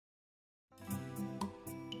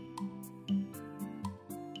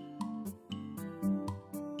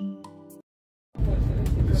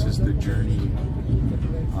is the journey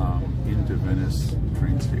into Venice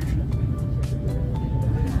train station.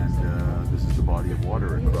 And this is the body of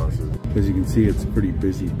water it crosses. As you can see, it's a pretty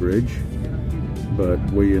busy bridge, but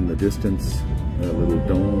way in the distance, a little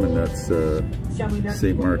dome, and that's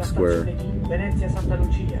St. Mark's Square.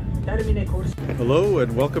 Hello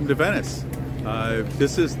and welcome to Venice.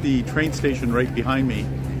 This is the train station right behind me,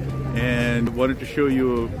 and wanted to show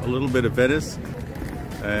you a little bit of Venice.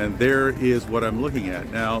 And there is what I'm looking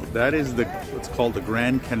at. Now that is what's called the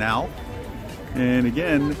Grand Canal. And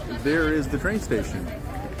again, there is the train station.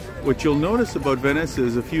 What you'll notice about Venice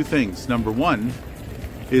is a few things. Number one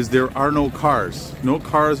is there are no cars. No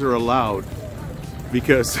cars are allowed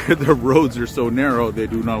because the roads are so narrow, they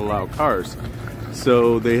do not allow cars.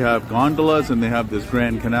 So they have gondolas and they have this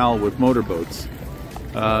Grand Canal with motorboats.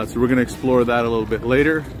 So we're gonna explore that a little bit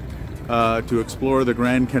later. To explore the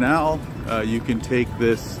Grand Canal, you can take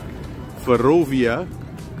this ferrovia,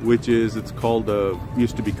 which is,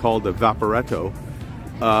 used to be called the vaporetto,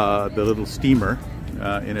 the little steamer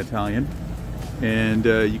in Italian. And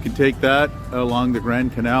you can take that along the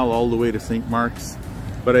Grand Canal all the way to St. Mark's.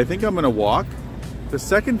 But I think I'm gonna walk. The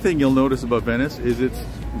second thing you'll notice about Venice is it's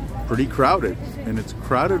pretty crowded, and it's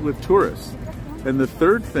crowded with tourists. And the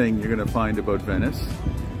third thing you're gonna find about Venice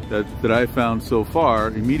that I found so far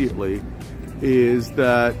immediately is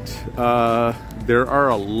that there are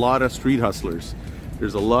a lot of street hustlers.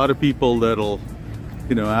 There's a lot of people that'll,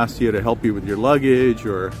 ask you to help you with your luggage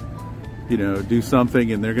or, do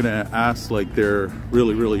something, and they're gonna ask like they're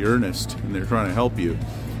really, really earnest and they're trying to help you.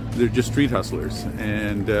 They're just street hustlers,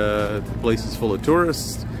 and the place is full of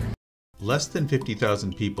tourists. Less than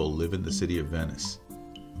 50,000 people live in the city of Venice.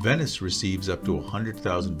 Venice receives up to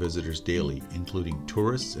 100,000 visitors daily, including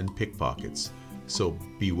tourists and pickpockets, so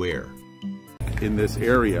beware. In this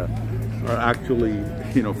area are actually,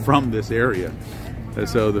 from this area.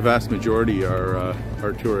 So the vast majority are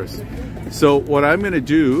tourists. So what I'm going to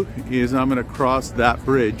do is I'm going to cross that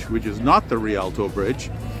bridge, which is not the Rialto Bridge,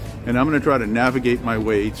 and I'm going to try to navigate my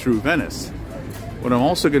way through Venice. What I'm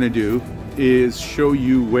also going to do is show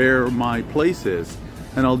you where my place is.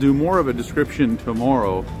 And I'll do more of a description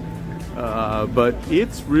tomorrow, but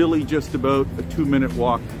it's really just about a 2-minute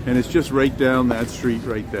walk, and it's just right down that street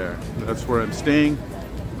right there. That's where I'm staying,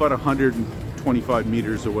 about 125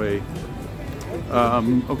 meters away.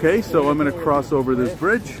 Okay, so I'm gonna cross over this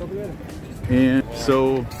bridge, and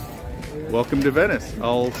so welcome to Venice.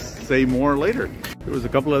 I'll say more later. There was a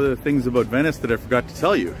couple other things about Venice that I forgot to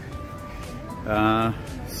tell you.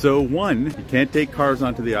 So one, you can't take cars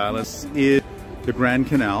onto the island. Is the Grand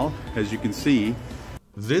Canal, as you can see.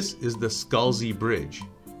 This is the Scalzi Bridge.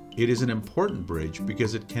 It is an important bridge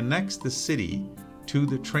because it connects the city to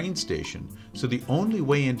the train station. So the only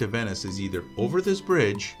way into Venice is either over this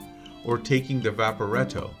bridge or taking the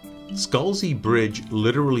Vaporetto. Scalzi Bridge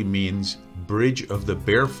literally means Bridge of the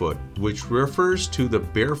Barefoot, which refers to the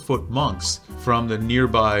barefoot monks from the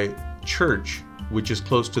nearby church, which is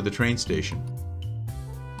close to the train station.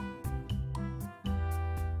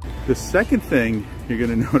 The second thing you're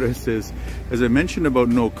going to notice is, as I mentioned about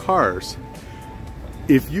no cars,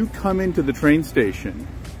 if you come into the train station,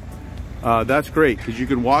 that's great because you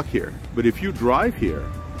can walk here. But if you drive here,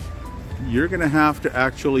 you're going to have to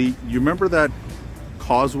actually, you remember that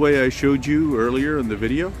causeway I showed you earlier in the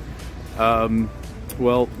video?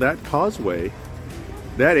 Well, that causeway,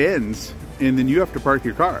 that ends, and then you have to park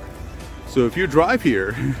your car. So if you drive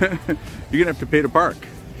here, you're going to have to pay to park.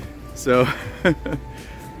 So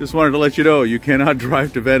just wanted to let you know, you cannot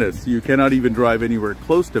drive to Venice. You cannot even drive anywhere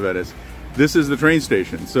close to Venice. This is the train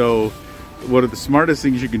station. So one of the smartest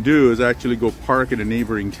things you can do is actually go park in a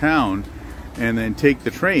neighboring town and then take the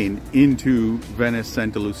train into Venice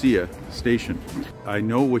Santa Lucia station. I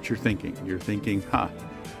know what you're thinking. You're thinking,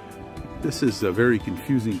 this is a very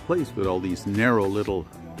confusing place with all these narrow little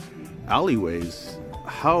alleyways.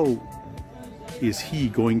 How is he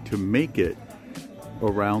going to make it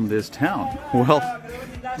around this town? Well,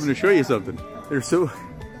 I'm going to show you something.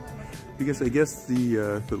 Because I guess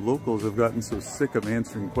the locals have gotten so sick of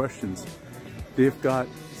answering questions, they've got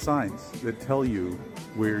signs that tell you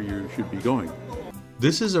where you should be going.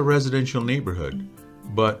 This is a residential neighborhood,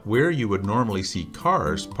 but where you would normally see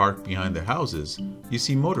cars parked behind the houses, you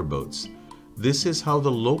see motorboats. This is how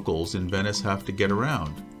the locals in Venice have to get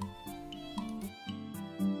around.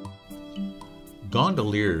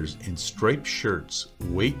 Gondoliers in striped shirts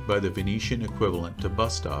wait by the Venetian equivalent to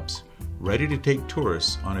bus stops, ready to take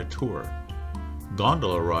tourists on a tour.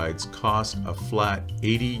 Gondola rides cost a flat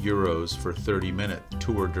 80 euros for a 30-minute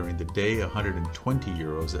tour during the day, 120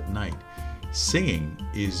 euros at night. Singing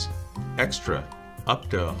is extra, up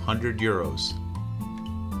to 100 euros.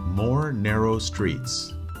 more narrow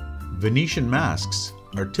streets. Venetian masks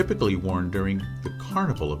are typically worn during the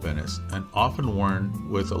Carnival of Venice and often worn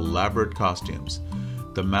with elaborate costumes.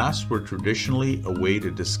 The masks were traditionally a way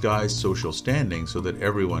to disguise social standing so that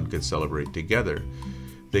everyone could celebrate together.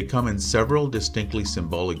 They come in several distinctly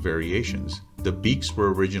symbolic variations. The beaks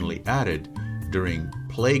were originally added during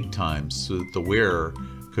plague times so that the wearer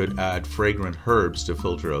could add fragrant herbs to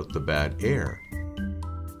filter out the bad air.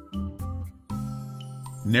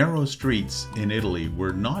 Narrow streets in Italy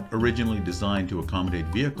were not originally designed to accommodate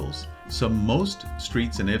vehicles, so most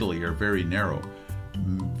streets in Italy are very narrow.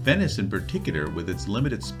 Venice in particular, with its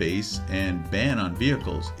limited space and ban on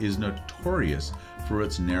vehicles, is notorious for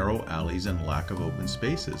its narrow alleys and lack of open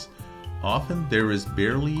spaces. Often there is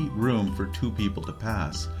barely room for two people to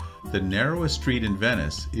pass. The narrowest street in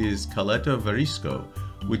Venice is Caleta Varisco,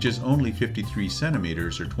 which is only 53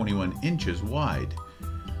 centimeters or 21 inches wide.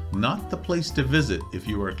 Not the place to visit if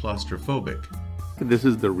you are claustrophobic. This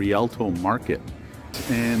is the Rialto Market,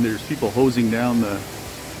 and there's people hosing down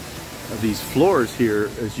these floors here,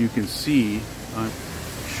 as you can see. I'll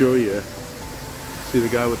show you. See the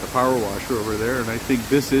guy with the power washer over there, and I think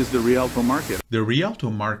this is the Rialto Market. The Rialto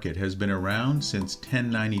Market has been around since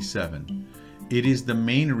 1097. It is the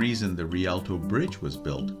main reason the Rialto Bridge was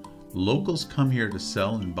built. Locals come here to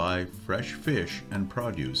sell and buy fresh fish and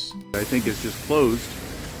produce. I think it's just closed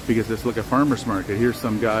because it's like a farmer's market. Here's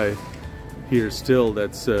some guy here still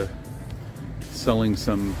that's selling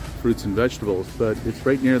some fruits and vegetables, but it's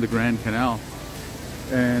right near the Grand Canal,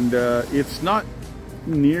 and it's not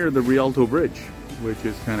near the Rialto Bridge, which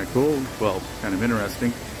is kind of cool, well, kind of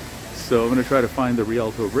interesting. So I'm going to try to find the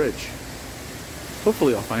Rialto Bridge.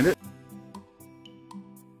 Hopefully I'll find it.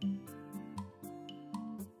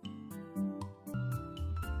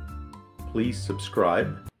 Please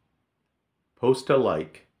subscribe, post a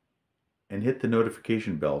like, and hit the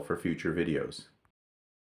notification bell for future videos.